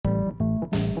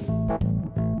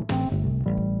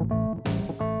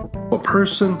A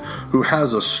person who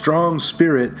has a strong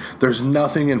spirit, there's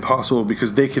nothing impossible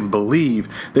because they can believe.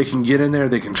 They can get in there,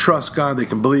 they can trust God, they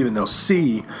can believe, and they'll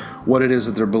see what it is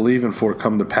that they're believing for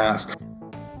come to pass.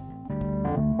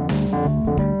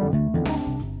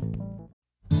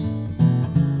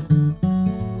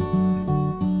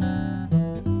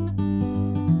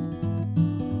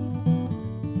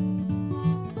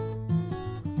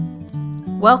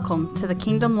 Welcome to the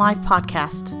Kingdom Life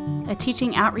Podcast, a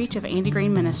teaching outreach of Andy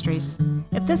Green Ministries.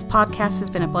 If this podcast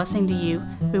has been a blessing to you,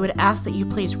 we would ask that you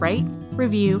please rate,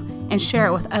 review, and share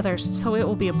it with others so it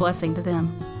will be a blessing to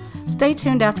them. Stay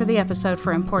tuned after the episode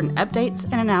for important updates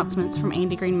and announcements from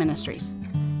Andy Green Ministries.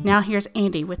 Now here's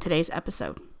Andy with today's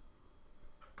episode.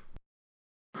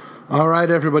 All right,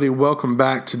 everybody, welcome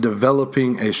back to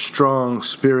Developing a Strong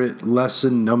Spirit,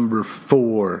 lesson number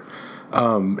 4.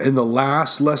 In the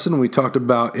last lesson, we talked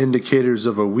about indicators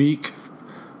of a weak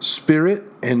spirit,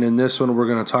 and in this one, we're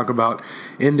going to talk about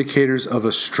indicators of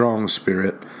a strong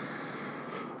spirit.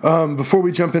 Before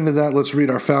we jump into that, let's read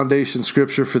our foundation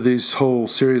scripture for this whole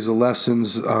series of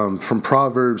lessons from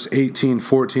Proverbs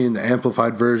 18:14. The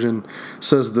Amplified Version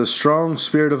says, "The strong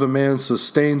spirit of a man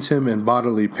sustains him in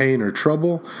bodily pain or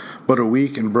trouble, but a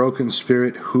weak and broken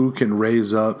spirit who can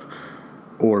raise up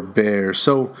or bear?"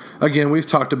 So again, we've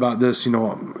talked about this,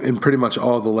 in pretty much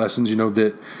all the lessons,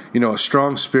 that, a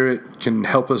strong spirit can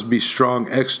help us be strong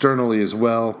externally as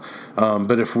well.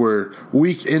 But if we're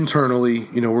weak internally,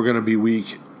 we're going to be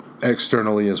weak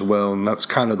externally as well. And that's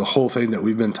kind of the whole thing that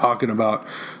we've been talking about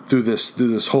through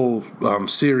this whole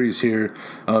series here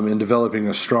in developing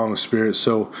a strong spirit.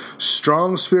 So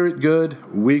strong spirit good,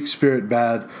 weak spirit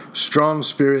bad. Strong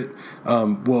spirit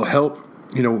will help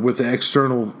with the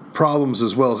external problems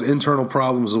as well as internal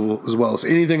problems as well as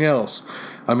anything else.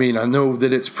 I mean, I know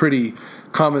that it's pretty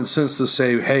common sense to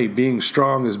say, hey, being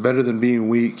strong is better than being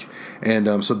weak.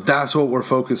 And so that's what we're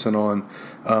focusing on.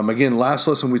 Again, last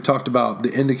lesson we talked about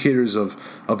the indicators of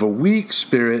a weak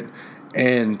spirit.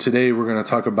 And today we're going to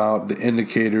talk about the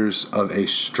indicators of a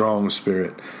strong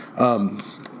spirit.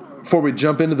 Before we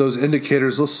jump into those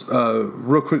indicators, let's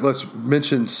real quick, let's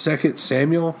mention 2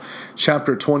 Samuel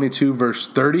chapter 22, verse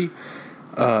 30.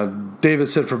 David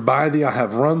said, "For by thee I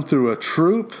have run through a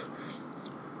troop.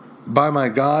 By my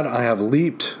God, I have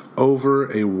leaped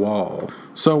over a wall."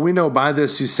 So we know by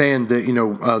this he's saying that,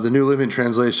 the New Living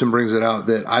Translation brings it out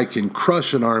that I can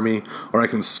crush an army or I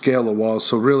can scale a wall.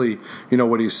 So really,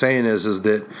 what he's saying is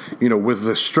that, with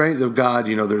the strength of God,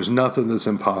 there's nothing that's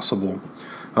impossible.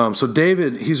 So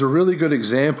David, he's a really good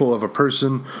example of a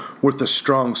person with a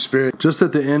strong spirit. Just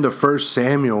at the end of 1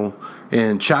 Samuel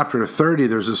in chapter 30,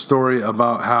 there's a story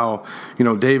about how,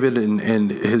 David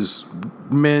and his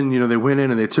men, they went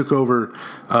in and they took over,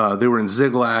 they were in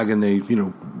Ziklag and they,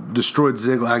 destroyed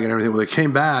Ziklag and everything. Well, they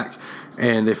came back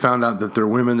and they found out that their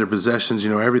women, their possessions,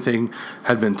 everything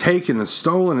had been taken and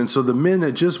stolen. And so the men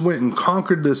that just went and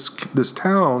conquered this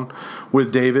town with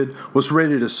David was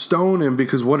ready to stone him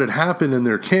because what had happened in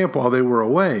their camp while they were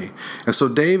away. And so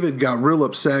David got real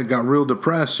upset, got real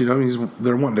depressed.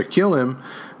 They're wanting to kill him.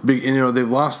 And, they've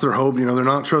lost their hope. They're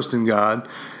not trusting God.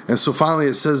 And so finally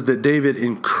it says that David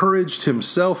encouraged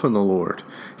himself in the Lord.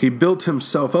 He built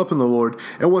himself up in the Lord.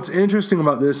 And what's interesting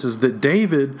about this is that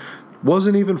David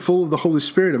wasn't even full of the Holy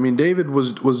Spirit. I mean, David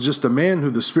was just a man who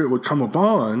the Spirit would come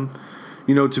upon,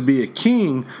 to be a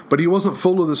king, but he wasn't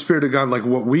full of the Spirit of God like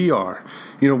what we are.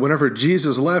 Whenever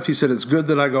Jesus left, he said, "It's good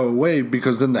that I go away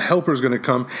because then the Helper is going to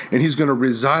come and he's going to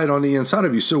reside on the inside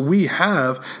of you." So we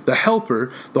have the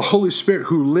Helper, the Holy Spirit,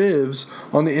 who lives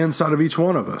on the inside of each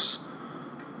one of us.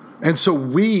 And so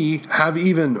we have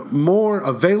even more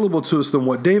available to us than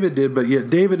what David did, but yet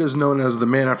David is known as the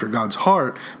man after God's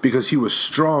heart because he was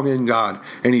strong in God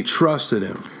and he trusted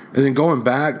him. And then going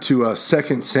back to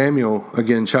 2 Samuel,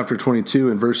 again, chapter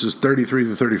 22 and verses 33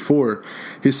 to 34,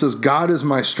 he says, "God is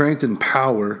my strength and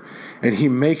power, and he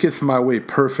maketh my way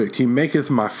perfect. He maketh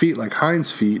my feet like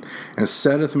hinds' feet, and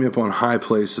setteth me upon high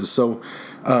places." So,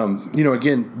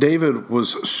 again, David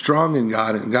was strong in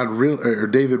God,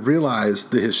 and David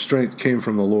realized that his strength came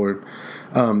from the Lord.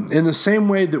 In the same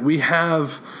way that we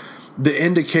have the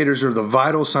indicators or the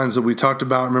vital signs that we talked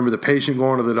about. Remember the patient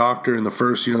going to the doctor in the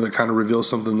first, that kind of reveals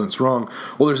something that's wrong.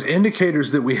 Well, there's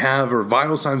indicators that we have or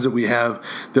vital signs that we have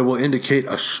that will indicate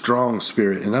a strong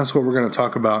spirit. And that's what we're going to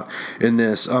talk about in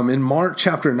this. In Mark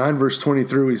chapter 9, verse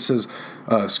 23, he says,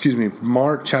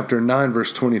 Mark chapter 9,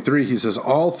 verse 23, he says,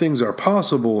 "All things are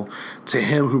possible to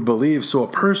him who believes." So a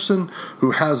person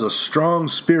who has a strong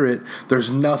spirit, there's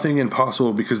nothing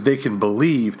impossible because they can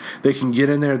believe. They can get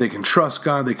in there, they can trust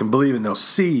God, they can believe, and they'll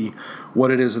see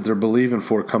what it is that they're believing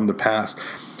for come to pass.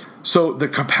 So the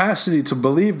capacity to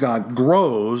believe God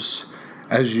grows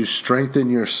as you strengthen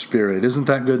your spirit. Isn't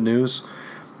that good news?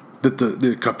 That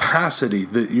the capacity,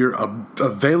 that your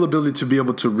availability to be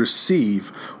able to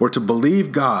receive or to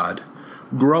believe God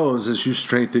grows as you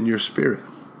strengthen your spirit.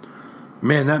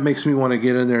 Man, that makes me want to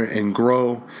get in there and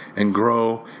grow and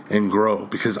grow and grow,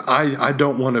 because I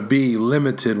don't want to be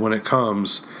limited when it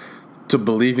comes to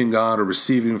believing God or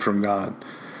receiving from God.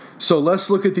 So let's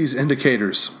look at these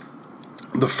indicators.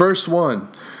 The first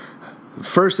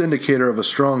indicator of a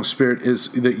strong spirit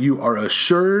is that you are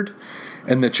assured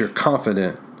and that you're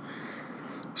confident.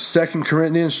 2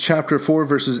 Corinthians chapter 4,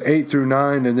 verses 8 through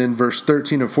 9, and then verse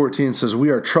 13 and 14 says, "We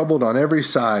are troubled on every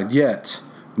side, yet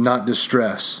not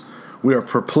distressed. We are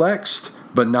perplexed,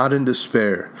 but not in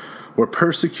despair. We're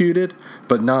persecuted,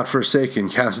 but not forsaken,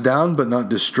 cast down, but not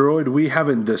destroyed. We have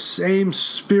in the same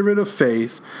spirit of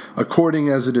faith, according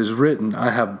as it is written,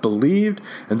 I have believed,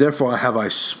 and therefore have I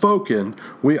spoken.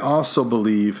 We also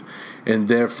believe, and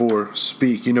therefore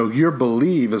speak." You know, your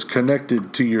believe is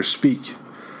connected to your speak,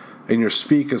 and your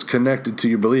speak is connected to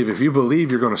your believe. If you believe,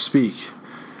 you're going to speak.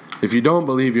 If you don't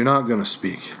believe, you're not going to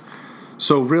speak.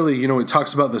 So really, you know, it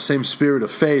talks about the same spirit of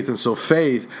faith, and so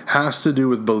faith has to do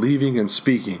with believing and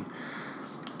speaking.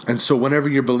 And so whenever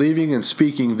you're believing and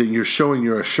speaking, that you're showing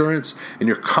your assurance and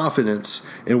your confidence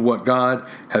in what God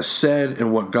has said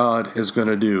and what God is going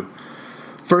to do.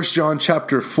 1 John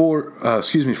chapter 5,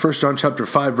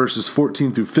 verses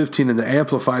 14 through 15 in the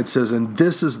Amplified says, "And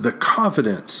this is the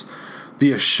confidence,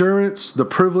 the assurance, the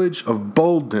privilege of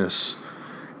boldness,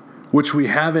 which we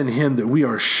have in him, that we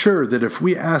are sure that if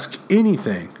we ask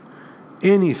anything,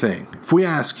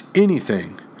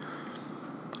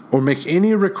 or make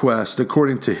any request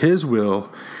according to his will,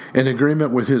 in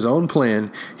agreement with his own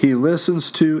plan, he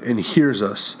listens to and hears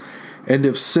us. And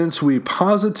if, since we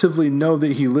positively know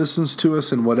that he listens to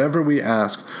us in whatever we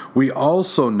ask, we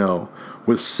also know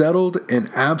with settled and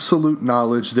absolute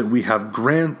knowledge that we have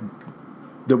granted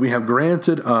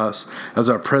us as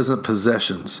our present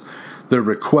possessions the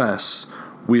requests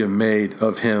we have made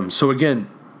of him." So again,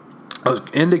 an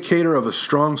indicator of a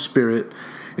strong spirit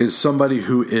is somebody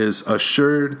who is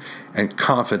assured and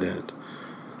confident.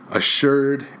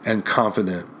 Assured and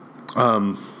confident.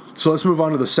 So let's move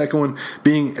on to the second one,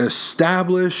 being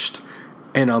established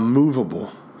and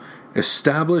unmovable.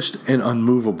 Established and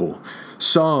unmovable.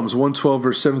 Psalms 112,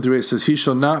 verse 7 through 8 says, "He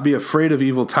shall not be afraid of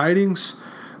evil tidings."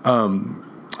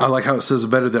 I like how it says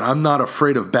better that I'm not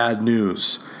afraid of bad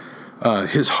news.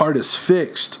 His heart is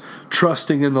fixed,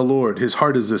 trusting in the Lord. His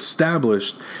heart is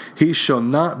established. He shall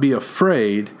not be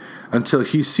afraid until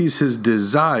he sees his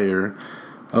desire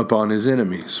upon his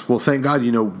enemies. Well, thank God,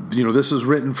 you know, this is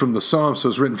written from the Psalms, so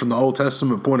it's written from the Old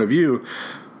Testament point of view.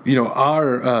 You know,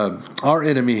 our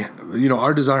enemy, you know,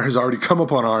 our desire has already come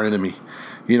upon our enemy.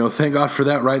 You know, thank God for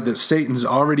that, right? That Satan's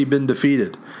already been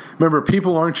defeated. Remember,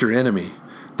 people aren't your enemy.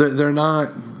 They're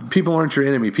not. People aren't your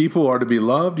enemy. People are to be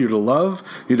loved. You're to love.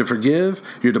 You're to forgive.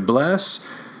 You're to bless.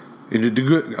 You're to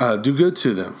do good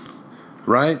to them,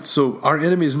 right? So our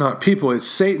enemy is not people. It's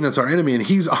Satan that's our enemy, and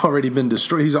he's already been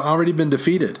destroyed. He's already been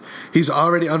defeated. He's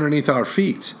already underneath our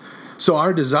feet. So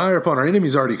our desire upon our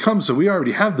enemies already come. So we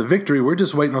already have the victory. We're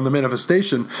just waiting on the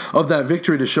manifestation of that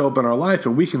victory to show up in our life,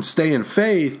 and we can stay in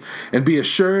faith and be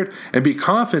assured and be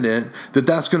confident that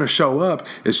that's going to show up.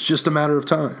 It's just a matter of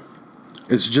time.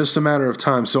 It's just a matter of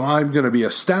time. So I'm going to be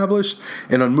established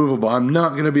and unmovable. I'm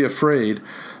not going to be afraid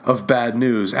of bad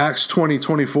news. Acts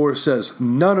 20:24 says,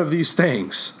 "None of these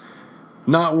things,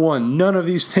 not one, none of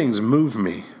these things move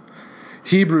me."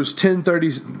 Hebrews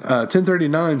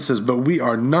 10:39 says, "But we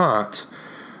are not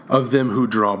of them who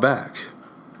draw back."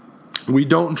 We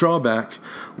don't draw back.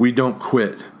 We don't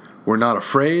quit. We're not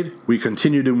afraid. We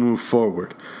continue to move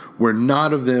forward. We're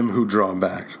not of them who draw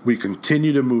back. We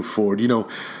continue to move forward. You know,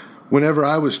 whenever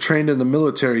I was trained in the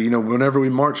military, you know, whenever we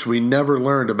marched, we never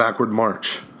learned a backward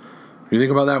march. You think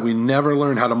about that, we never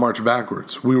learned how to march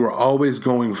backwards. We were always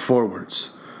going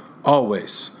forwards.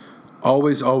 Always.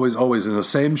 Always, always, always. And the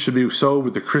same should be so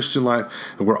with the Christian life,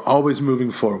 and we're always moving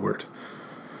forward.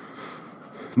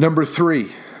 Number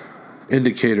 3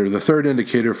 indicator, the third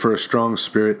indicator for a strong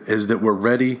spirit is that we're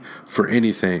ready for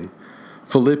anything.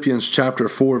 Philippians chapter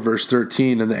 4, verse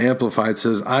 13 in the Amplified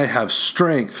says, "I have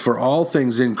strength for all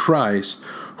things in Christ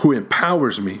who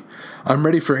empowers me. I'm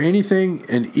ready for anything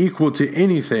and equal to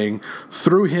anything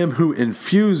through him who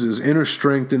infuses inner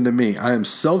strength into me. I am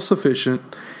self-sufficient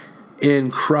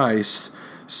in Christ's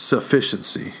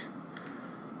sufficiency."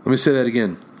 Let me say that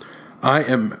again. I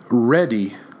am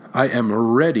ready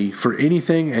for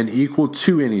anything and equal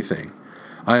to anything.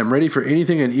 I am ready for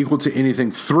anything and equal to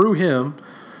anything through him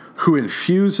who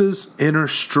infuses inner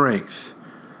strength.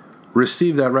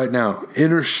 Receive that right now.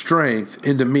 Inner strength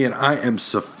into me, and I am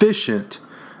sufficient.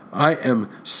 I am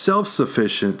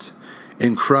self-sufficient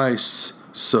in Christ's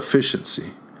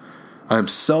sufficiency. I am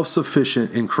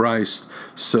self-sufficient in Christ's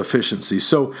sufficiency.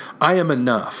 So I am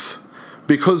enough.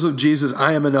 Because of Jesus,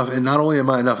 I am enough. And not only am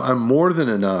I enough, I'm more than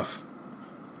enough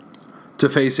to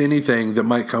face anything that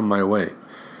might come my way.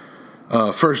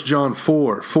 1 John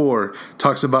 4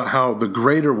 talks about how the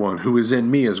greater one who is in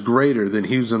me is greater than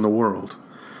he who's in the world.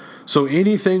 So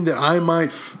anything that I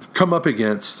might come up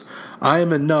against, I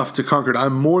am enough to conquer it.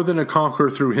 I'm more than a conqueror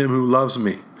through him who loves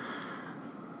me.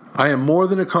 I am more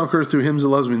than a conqueror through him who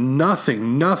loves me.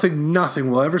 Nothing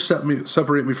will ever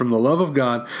separate me from the love of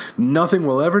God. Nothing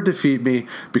will ever defeat me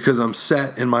because I'm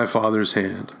set in my Father's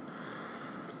hand.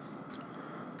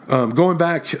 Going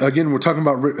back, again, we're talking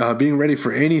about being ready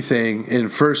for anything. In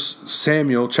 1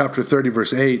 Samuel chapter 30,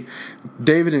 verse 8,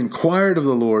 David inquired of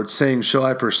the Lord, saying, shall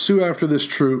I pursue after this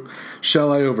troop? Shall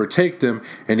I overtake them?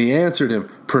 And he answered him,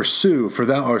 pursue, for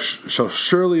thou shalt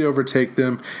surely overtake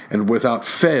them, and without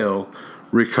fail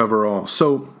recover all.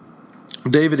 So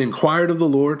David inquired of the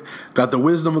Lord, got the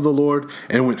wisdom of the Lord,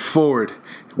 and went forward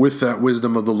with that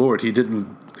wisdom of the Lord. He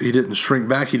didn't shrink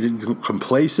back. He didn't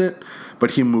complacent,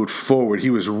 but he moved forward. He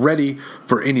was ready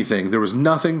for anything. There was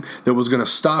nothing that was going to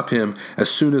stop him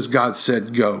as soon as God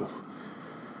said go.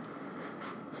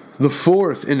 The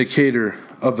fourth indicator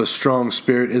of a strong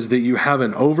spirit is that you have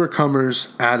an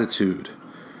overcomer's attitude.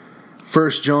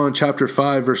 1 John chapter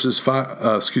 5 verses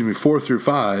 4 through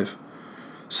 5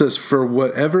 says, for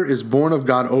whatever is born of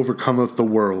God overcometh the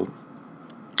world.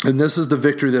 And this is the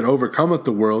victory that overcometh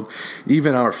the world,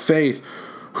 even our faith.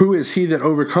 Who is he that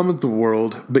overcometh the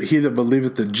world, but he that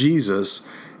believeth that Jesus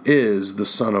is the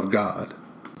Son of God?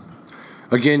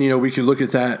 Again, we could look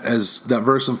at that as that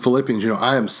verse in Philippians,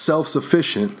 I am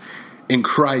self-sufficient in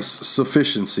Christ's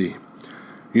sufficiency.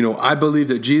 I believe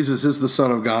that Jesus is the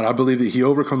Son of God. I believe that he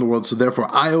overcome the world, so therefore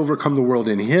I overcome the world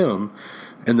in him,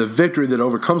 and the victory that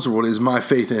overcomes the world is my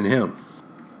faith in him.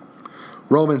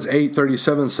 Romans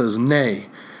 8:37 says, nay,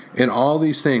 in all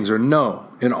these things, or no,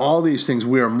 in all these things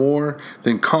we are more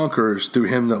than conquerors through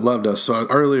him that loved us. So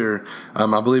earlier, I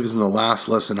believe it was in the last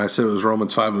lesson, I said it was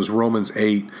Romans 5, it was Romans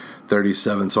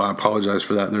 8:37, so I apologize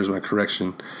for that. There's my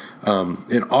correction.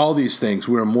 In all these things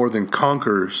we are more than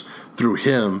conquerors through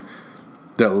him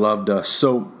that loved us.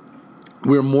 So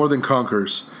we're more than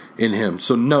conquerors in him.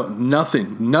 So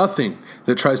nothing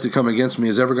that tries to come against me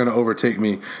is ever going to overtake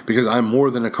me, because I'm more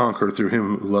than a conqueror through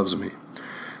him who loves me.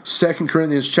 2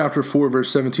 Corinthians chapter 4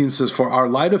 verse 17 says, for our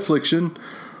light affliction,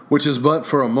 which is but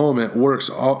for a moment, works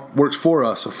for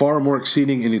us a far more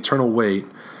exceeding and eternal weight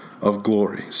of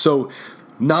glory. So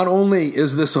not only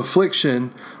is this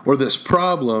affliction or this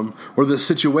problem or this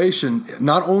situation,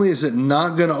 not only is it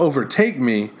not going to overtake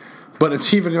me, but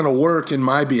it's even going to work in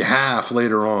my behalf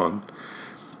later on.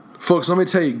 Folks, let me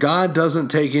tell you, God doesn't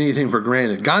take anything for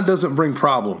granted. God doesn't bring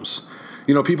problems.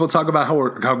 People talk about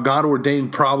how God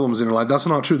ordained problems in their life. That's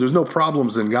not true. There's no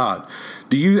problems in God.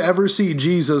 Do you ever see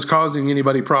Jesus causing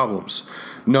anybody problems?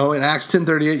 No, in Acts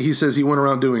 10:38, he says he went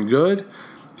around doing good,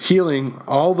 healing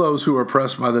all those who are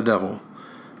oppressed by the devil.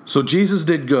 So Jesus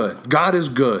did good. God is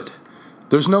good.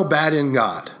 There's no bad in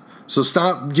God. So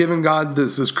stop giving God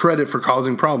this credit for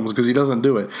causing problems, because he doesn't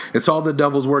do it. It's all the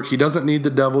devil's work. He doesn't need the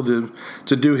devil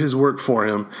to do his work for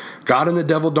him. God and the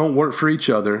devil don't work for each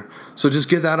other. So just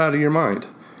get that out of your mind.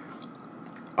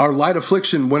 Our light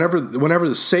affliction,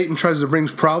 whenever Satan tries to bring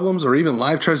problems, or even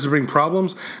life tries to bring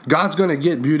problems, God's going to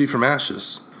get beauty from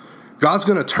ashes. God's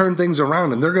going to turn things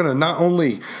around, and they're going to not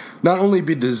only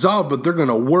be dissolved, but they're going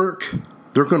to work.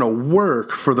 They're going to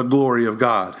work for the glory of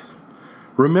God.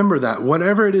 Remember that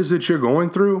whatever it is that you're going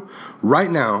through right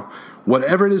now,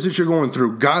 whatever it is that you're going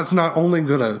through, God's not only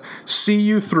going to see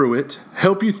you through it,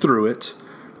 help you through it,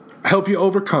 help you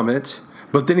overcome it,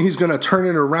 but then he's going to turn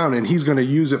it around and he's going to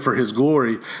use it for his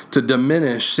glory to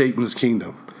diminish Satan's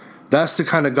kingdom. That's the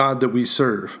kind of God that we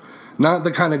serve. Not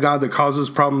the kind of God that causes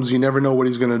problems you never know what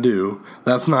he's going to do.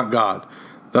 That's not God.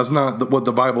 That's not what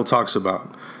the Bible talks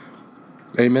about.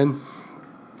 Amen?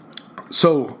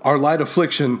 So our light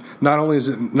affliction, not only is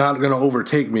it not going to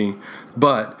overtake me,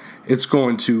 but it's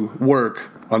going to work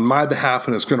on my behalf,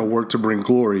 and it's going to work to bring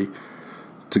glory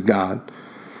to God.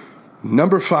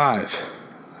 Number 5,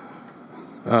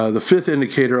 the fifth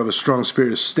indicator of a strong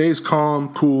spirit is stays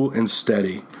calm, cool, and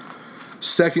steady.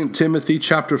 2 Timothy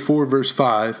chapter 4, verse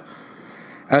 5,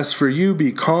 as for you,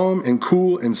 be calm and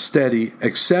cool and steady,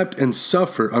 accept and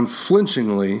suffer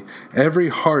unflinchingly every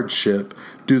hardship,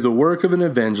 do the work of an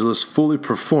evangelist, fully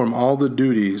perform all the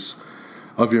duties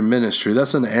of your ministry.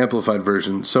 That's in the Amplified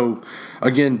Version. So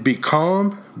again, be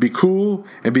calm, be cool,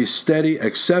 and be steady.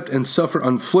 Accept and suffer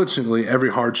unflinchingly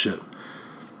every hardship.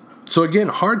 So again,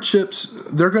 hardships,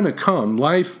 they're going to come.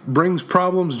 Life brings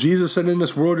problems. Jesus said in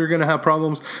this world you're going to have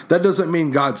problems. That doesn't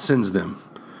mean God sends them.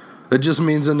 That just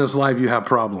means in this life you have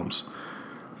problems.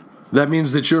 That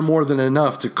means that you're more than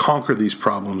enough to conquer these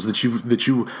problems, that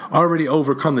you already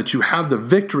overcome, that you have the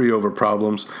victory over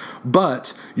problems.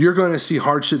 But you're going to see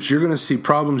hardships, you're going to see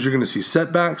problems, you're going to see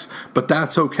setbacks, but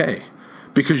that's okay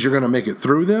because you're going to make it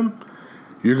through them.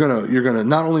 You're gonna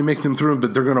not only make them through them,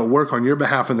 but they're going to work on your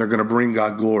behalf and they're going to bring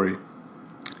God glory.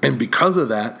 And because of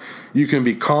that, you can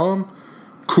be calm,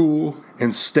 cool,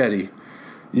 and steady.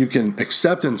 You can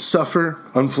accept and suffer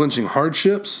unflinching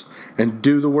hardships and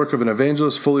do the work of an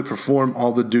evangelist, fully perform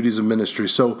all the duties of ministry.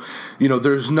 So,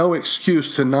 there's no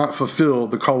excuse to not fulfill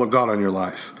the call of God on your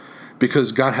life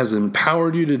because God has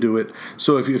empowered you to do it.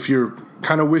 So if you're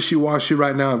kind of wishy-washy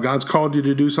right now, if God's called you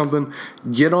to do something,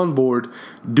 get on board,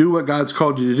 do what God's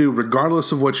called you to do,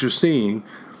 regardless of what you're seeing,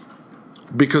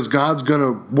 because God's going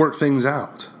to work things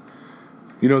out.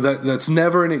 That's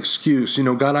never an excuse.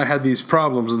 God, I had these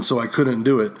problems, and so I couldn't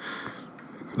do it.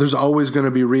 There's always going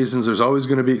to be reasons. There's always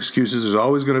going to be excuses. There's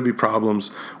always going to be problems.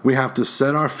 We have to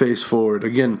set our face forward.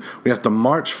 Again, we have to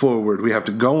march forward. We have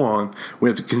to go on. We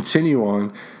have to continue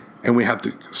on, and we have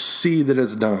to see that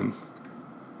it's done.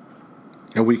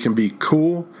 And we can be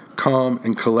cool, calm,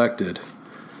 and collected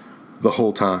the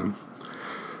whole time.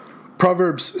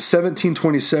 Proverbs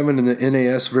 17:27 in the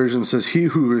NAS version says, He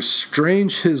who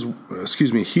restrains his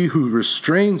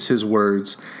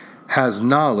words has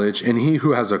knowledge, and he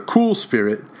who has a cool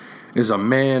spirit is a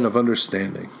man of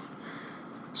understanding.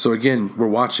 So again, we're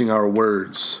watching our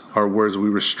words. We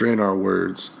restrain our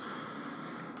words.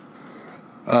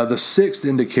 The sixth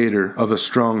indicator of a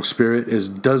strong spirit is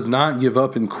does not give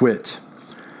up and quit.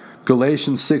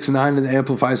 Galatians 6:9 in the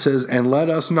Amplified says, And let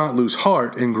us not lose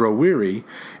heart and grow weary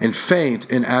and faint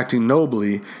in acting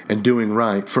nobly and doing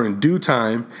right. For in due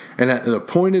time and at the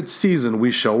appointed season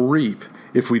we shall reap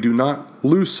if we do not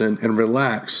loosen and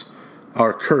relax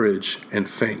our courage and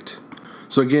faint.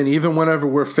 So again, even whenever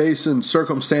we're facing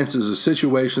circumstances or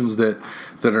situations that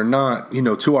are not,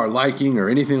 to our liking or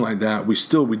anything like that, we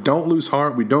don't lose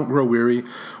heart, we don't grow weary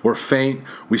or faint.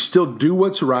 We still do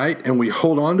what's right and we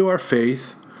hold on to our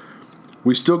faith.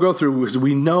 We still go through because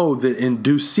we know that in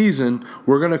due season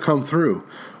we're going to come through.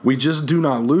 We just do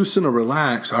not loosen or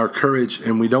relax our courage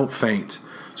and we don't faint.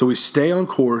 So we stay on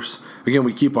course. Again,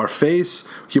 we keep our face,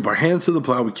 keep our hands to the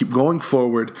plow, we keep going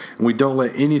forward, and we don't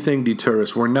let anything deter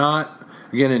us. We're not,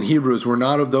 again in Hebrews, we're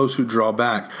not of those who draw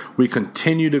back. We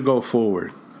continue to go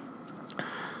forward.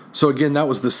 So again, that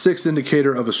was the sixth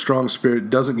indicator of a strong spirit,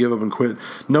 doesn't give up and quit.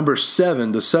 Number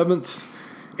 7, the seventh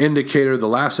indicator, the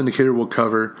last indicator we'll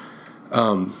cover.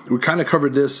 We kind of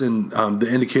covered this in the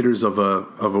indicators of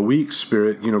a weak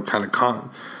spirit,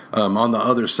 on the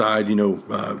other side,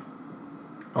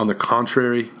 on the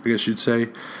contrary, I guess you'd say.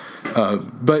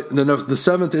 But the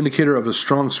seventh indicator of a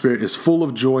strong spirit is full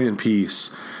of joy and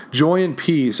peace. Joy and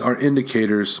peace are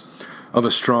indicators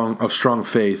of strong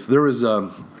faith. There was a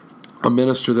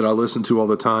minister that I listen to all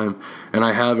the time, and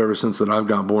I have ever since that I've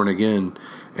got born again.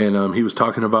 And he was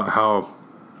talking about how,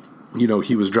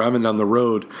 he was driving down the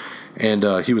road,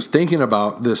 and he was thinking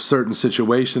about this certain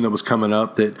situation that was coming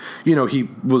up that, he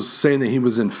was saying that he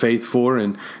was in faith for,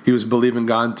 and he was believing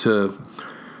God to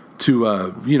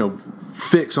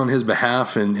fix on his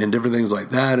behalf and different things like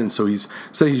that. And so he's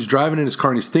driving in his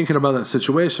car and he's thinking about that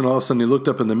situation. All of a sudden he looked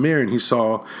up in the mirror and he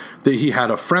saw that he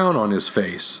had a frown on his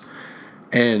face.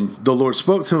 And the Lord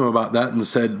spoke to him about that and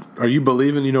said, are you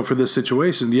believing, for this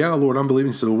situation? Yeah, Lord, I'm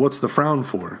believing. He said, well, what's the frown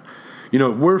for?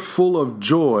 If we're full of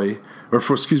joy,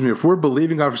 if we're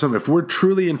believing God for something, if we're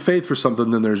truly in faith for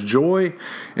something, then there's joy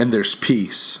and there's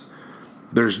peace.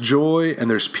 There's joy and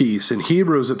there's peace. In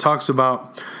Hebrews, it talks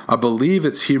about, I believe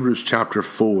it's Hebrews chapter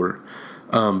 4,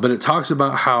 but it talks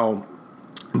about how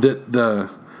the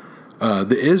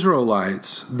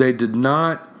Israelites, they did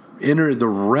not enter the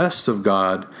rest of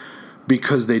God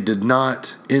because they did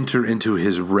not enter into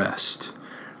his rest.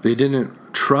 They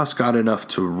didn't trust God enough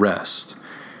to rest.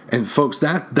 And folks,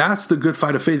 that's the good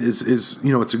fight of faith is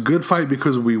it's a good fight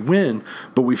because we win,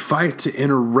 but we fight to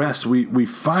enter rest. We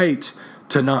fight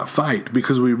to not fight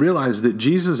because we realize that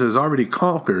Jesus has already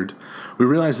conquered. We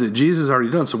realize that Jesus has already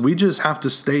done. So we just have to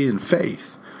stay in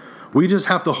faith. We just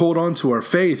have to hold on to our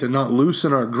faith and not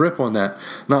loosen our grip on that,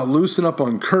 not loosen up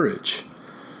on courage.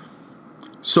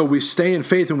 So we stay in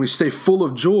faith and we stay full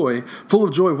of joy. Full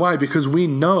of joy, why? Because we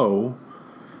know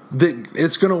that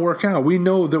it's going to work out. We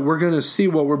know that we're going to see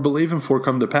what we're believing for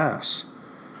come to pass.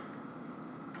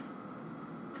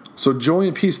 So joy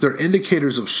and peace, they're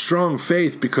indicators of strong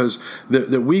faith, because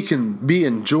that we can be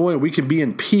in joy, we can be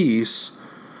in peace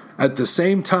at the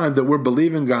same time that we're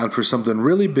believing God for something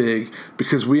really big,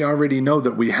 because we already know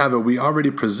that we have it, we already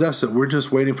possess it, we're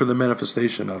just waiting for the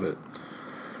manifestation of it.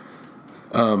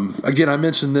 Again, I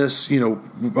mentioned this,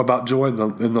 about joy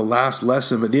in the last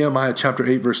lesson, but Nehemiah chapter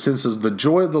 8 verse 10 says, the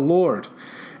joy of the Lord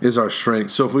is our strength.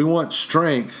 So if we want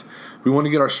strength, we want to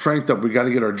get our strength up, we got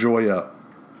to get our joy up.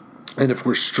 And if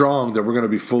we're strong, then we're going to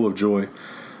be full of joy.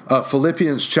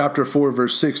 Philippians chapter 4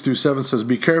 verse 6 through 7 says,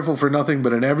 be careful for nothing,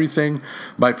 but in everything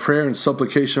by prayer and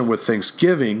supplication with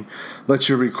thanksgiving, let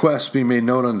your requests be made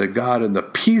known unto God, and the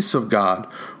peace of God,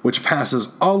 which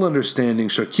passes all understanding,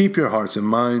 shall keep your hearts and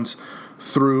minds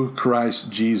through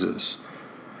Christ Jesus.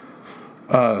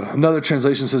 Another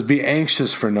translation says, be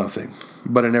anxious for nothing,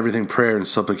 but in everything prayer and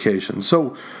supplication.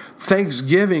 So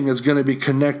thanksgiving is going to be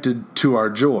connected to our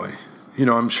joy.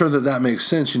 I'm sure that makes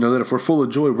sense, that if we're full of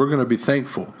joy, we're going to be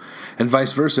thankful. And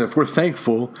vice versa, if we're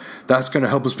thankful, that's going to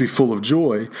help us be full of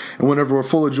joy. And whenever we're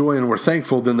full of joy and we're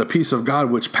thankful, then the peace of God,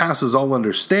 which passes all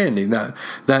understanding,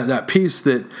 that peace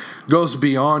that goes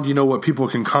beyond, what people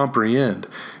can comprehend.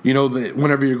 That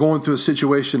whenever you're going through a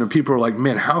situation and people are like,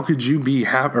 man, how could you be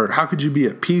happy, or how could you be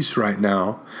at peace right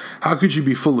now? How could you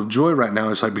be full of joy right now?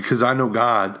 It's like, because I know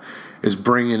God is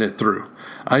bringing it through.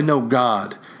 I know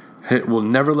God will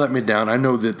never let me down. I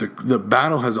know that the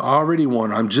battle has already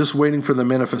won. I'm just waiting for the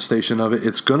manifestation of it.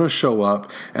 It's going to show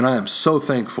up, and I am so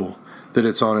thankful that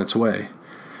it's on its way.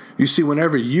 You see,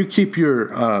 whenever you keep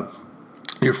your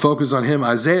focus on Him,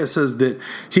 Isaiah says that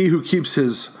he who keeps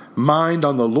his mind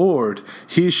on the Lord,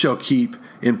 he shall keep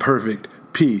in perfect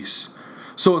peace.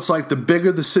 So it's like the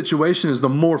bigger the situation is, the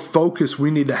more focus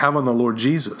we need to have on the Lord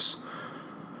Jesus.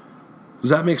 Does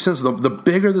that make sense? The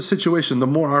bigger the situation, the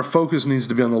more our focus needs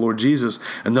to be on the Lord Jesus.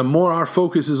 And the more our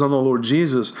focus is on the Lord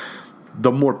Jesus,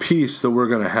 the more peace that we're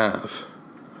going to have.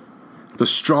 The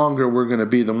stronger we're going to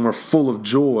be, the more full of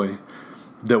joy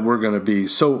that we're going to be.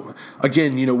 So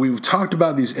again, we've talked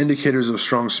about these indicators of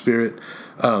strong spirit.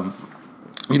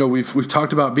 We've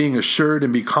talked about being assured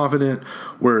and be confident.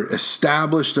 We're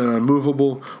established and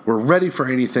unmovable. We're ready for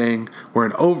anything.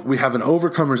 We have an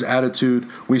overcomer's attitude.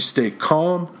 We stay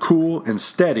calm, cool, and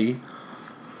steady.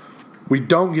 We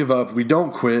don't give up. We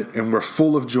don't quit, and we're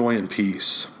full of joy and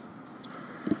peace.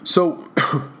 So,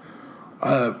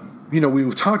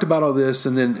 we've talked about all this,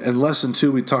 and then in lesson 2,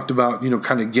 we talked about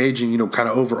kind of gauging, kind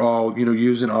of overall,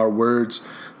 using our words,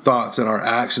 thoughts, and our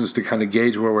actions to kind of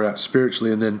gauge where we're at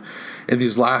spiritually. And then in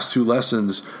these last 2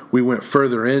 lessons, we went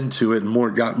further into it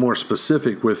and got more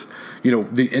specific with,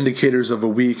 the indicators of a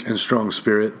weak and strong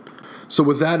spirit. So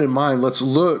with that in mind, let's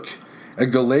look at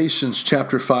Galatians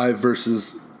chapter 5,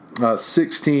 verses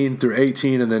 16 through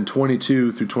 18, and then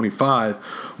 22 through 25,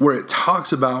 where it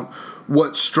talks about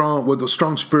what the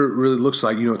strong spirit really looks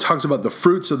like. It talks about the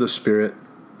fruits of the Spirit.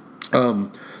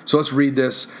 So let's read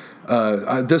this.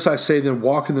 This I say then,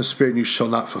 walk in the Spirit, and you shall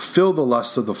not fulfill the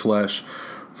lust of the flesh.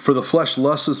 For the flesh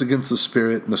lusts against the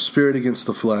Spirit, and the Spirit against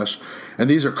the flesh. And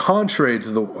these are contrary to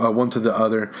the one to the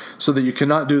other, so that you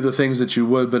cannot do the things that you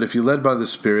would. But if you're led by the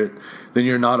Spirit, then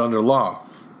you're not under law.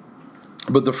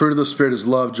 But the fruit of the Spirit is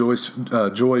love,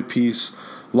 joy, peace,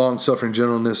 long-suffering,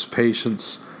 gentleness,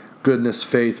 patience, goodness,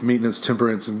 faith, meekness,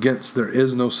 temperance. Against there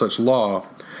is no such law.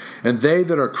 And they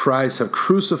that are Christ have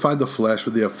crucified the flesh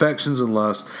with the affections and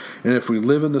lusts. And if we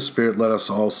live in the Spirit, let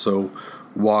us also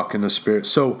walk in the Spirit.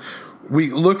 So we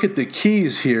look at the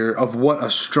keys here of what a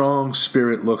strong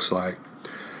spirit looks like.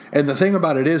 And the thing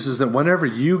about it is that whenever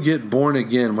you get born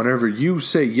again, whenever you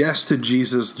say yes to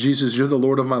Jesus, you're the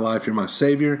Lord of my life, you're my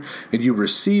Savior, and you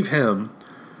receive Him,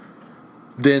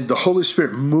 then the Holy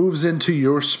Spirit moves into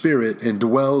your spirit and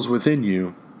dwells within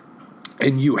you,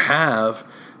 and you have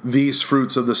these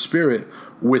fruits of the Spirit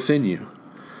within you.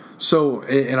 So,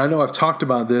 and I know I've talked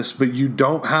about this, but you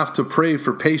don't have to pray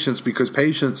for patience, because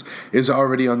patience is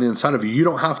already on the inside of you. You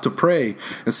don't have to pray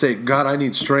and say, God, I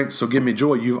need strength, so give me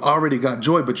joy. You've already got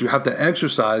joy, but you have to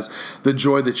exercise the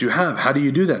joy that you have. How do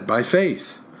you do that? By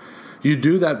faith. You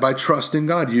do that by trusting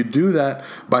God. You do that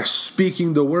by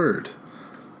speaking the word,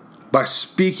 by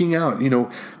speaking out.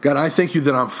 God, I thank you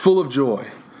that I'm full of joy.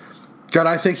 God,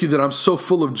 I thank you that I'm so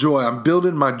full of joy. I'm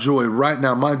building my joy right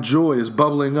now. My joy is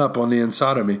bubbling up on the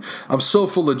inside of me. I'm so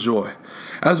full of joy.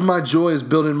 As my joy is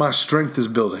building, my strength is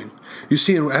building. You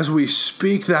see, as we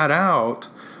speak that out,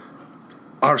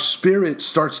 our spirit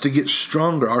starts to get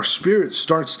stronger. Our spirit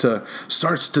starts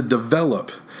to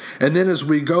develop. And then as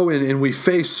we go in and we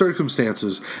face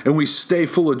circumstances and we stay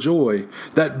full of joy,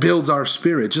 that builds our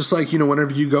spirit. Just like,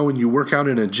 whenever you go and you work out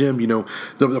in a gym,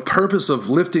 the purpose of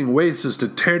lifting weights is to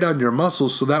tear down your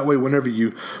muscles so that way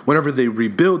whenever they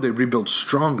rebuild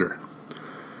stronger.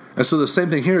 And so the same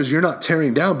thing here is you're not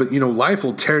tearing down, but, life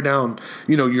will tear down,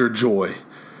 your joy.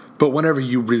 But whenever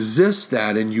you resist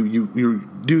that and you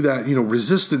do that,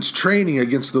 resistance training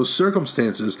against those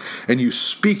circumstances, and you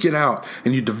speak it out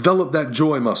and you develop that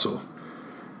joy muscle,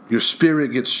 your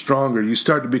spirit gets stronger. You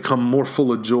start to become more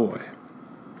full of joy.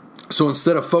 So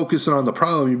instead of focusing on the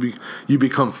problem, you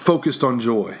become focused on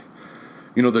joy.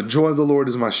 The joy of the Lord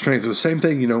is my strength. The same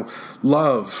thing,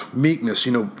 love, meekness,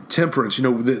 temperance.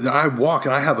 I walk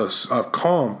and I have a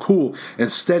calm, cool,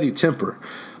 and steady temper.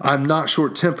 I'm not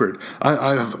short-tempered.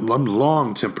 I'm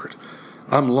long-tempered.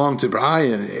 I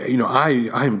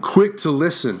am quick to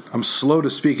listen. I'm slow to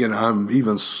speak, and I'm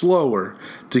even slower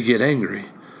to get angry.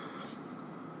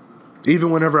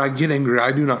 Even whenever I get angry,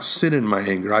 I do not sit in my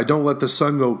anger. I don't let the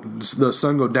sun go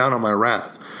down on my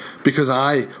wrath, because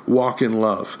I walk in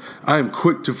love. I am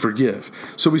quick to forgive.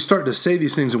 So we start to say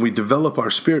these things, and we develop our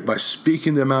spirit by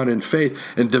speaking them out in faith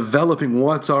and developing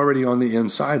what's already on the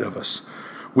inside of us.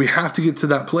 We have to get to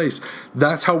that place.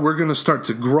 That's how we're going to start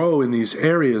to grow in these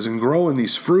areas and grow in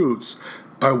these fruits,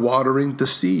 by watering the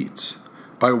seeds,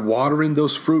 by watering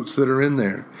those fruits that are in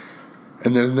there.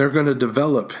 And then they're going to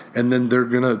develop, and then they're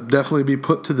going to definitely be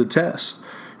put to the test.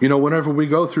 Whenever we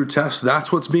go through tests,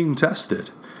 that's what's being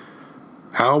tested.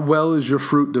 How well is your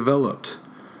fruit developed?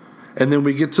 And then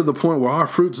we get to the point where our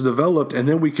fruit's developed, and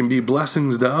then we can be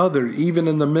blessings to others, even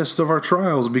in the midst of our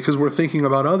trials, because we're thinking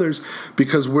about others,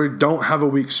 because we don't have a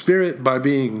weak spirit by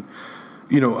being,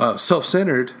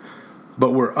 self-centered,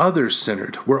 but we're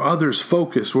others-centered. We're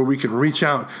others-focused, where we can reach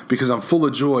out, because I'm full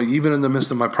of joy. Even in the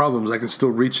midst of my problems, I can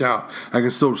still reach out. I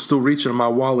can still reach into my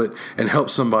wallet and help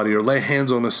somebody, or lay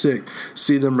hands on the sick,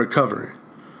 see them recover,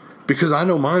 because I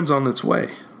know mine's on its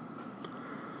way.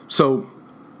 So,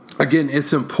 again,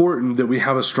 it's important that we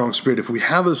have a strong spirit. If we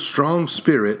have a strong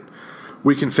spirit,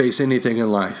 we can face anything in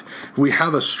life. If we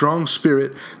have a strong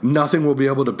spirit, nothing will be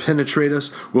able to penetrate us.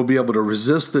 We'll be able to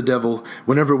resist the devil.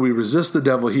 Whenever we resist the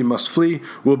devil, he must flee.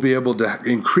 We'll be able to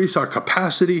increase our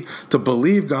capacity to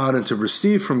believe God and to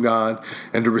receive from God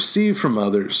and to receive from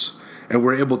others. And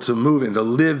we're able to move and to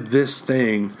live this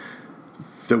thing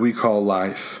that we call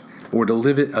life, or to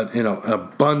live it in an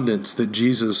abundance that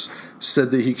Jesus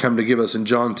said that he come to give us in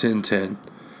John 10:10.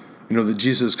 That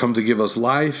Jesus come to give us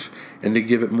life and to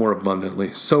give it more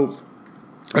abundantly. So,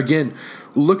 again,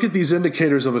 look at these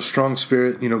indicators of a strong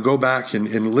spirit. Go back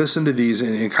and listen to these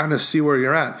and kind of see where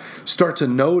you're at. Start to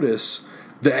notice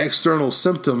the external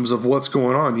symptoms of what's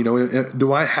going on.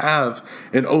 Do I have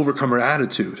an overcomer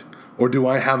attitude, or do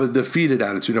I have a defeated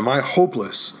attitude? Am I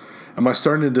hopeless? Am I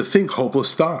starting to think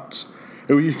hopeless thoughts?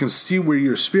 And you can see where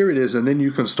your spirit is, and then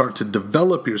you can start to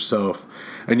develop yourself,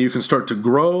 and you can start to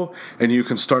grow, and you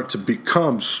can start to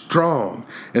become strong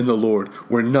in the Lord,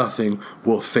 where nothing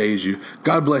will faze you.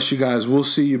 God bless you guys. We'll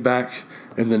see you back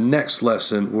in the next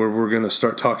lesson, where we're going to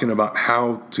start talking about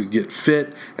how to get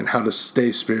fit and how to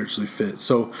stay spiritually fit.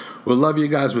 So we'll love you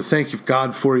guys. We thank you,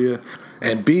 God, for you,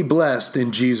 and be blessed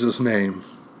in Jesus' name.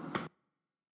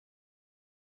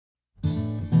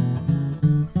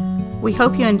 We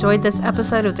hope you enjoyed this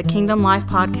episode of the Kingdom Life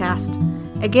Podcast.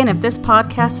 Again, if this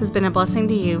podcast has been a blessing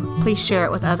to you, please share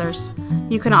it with others.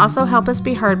 You can also help us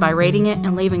be heard by rating it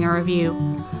and leaving a review.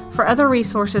 For other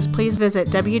resources, please visit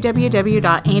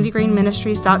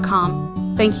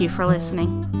www.andygreenministries.com. Thank you for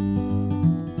listening.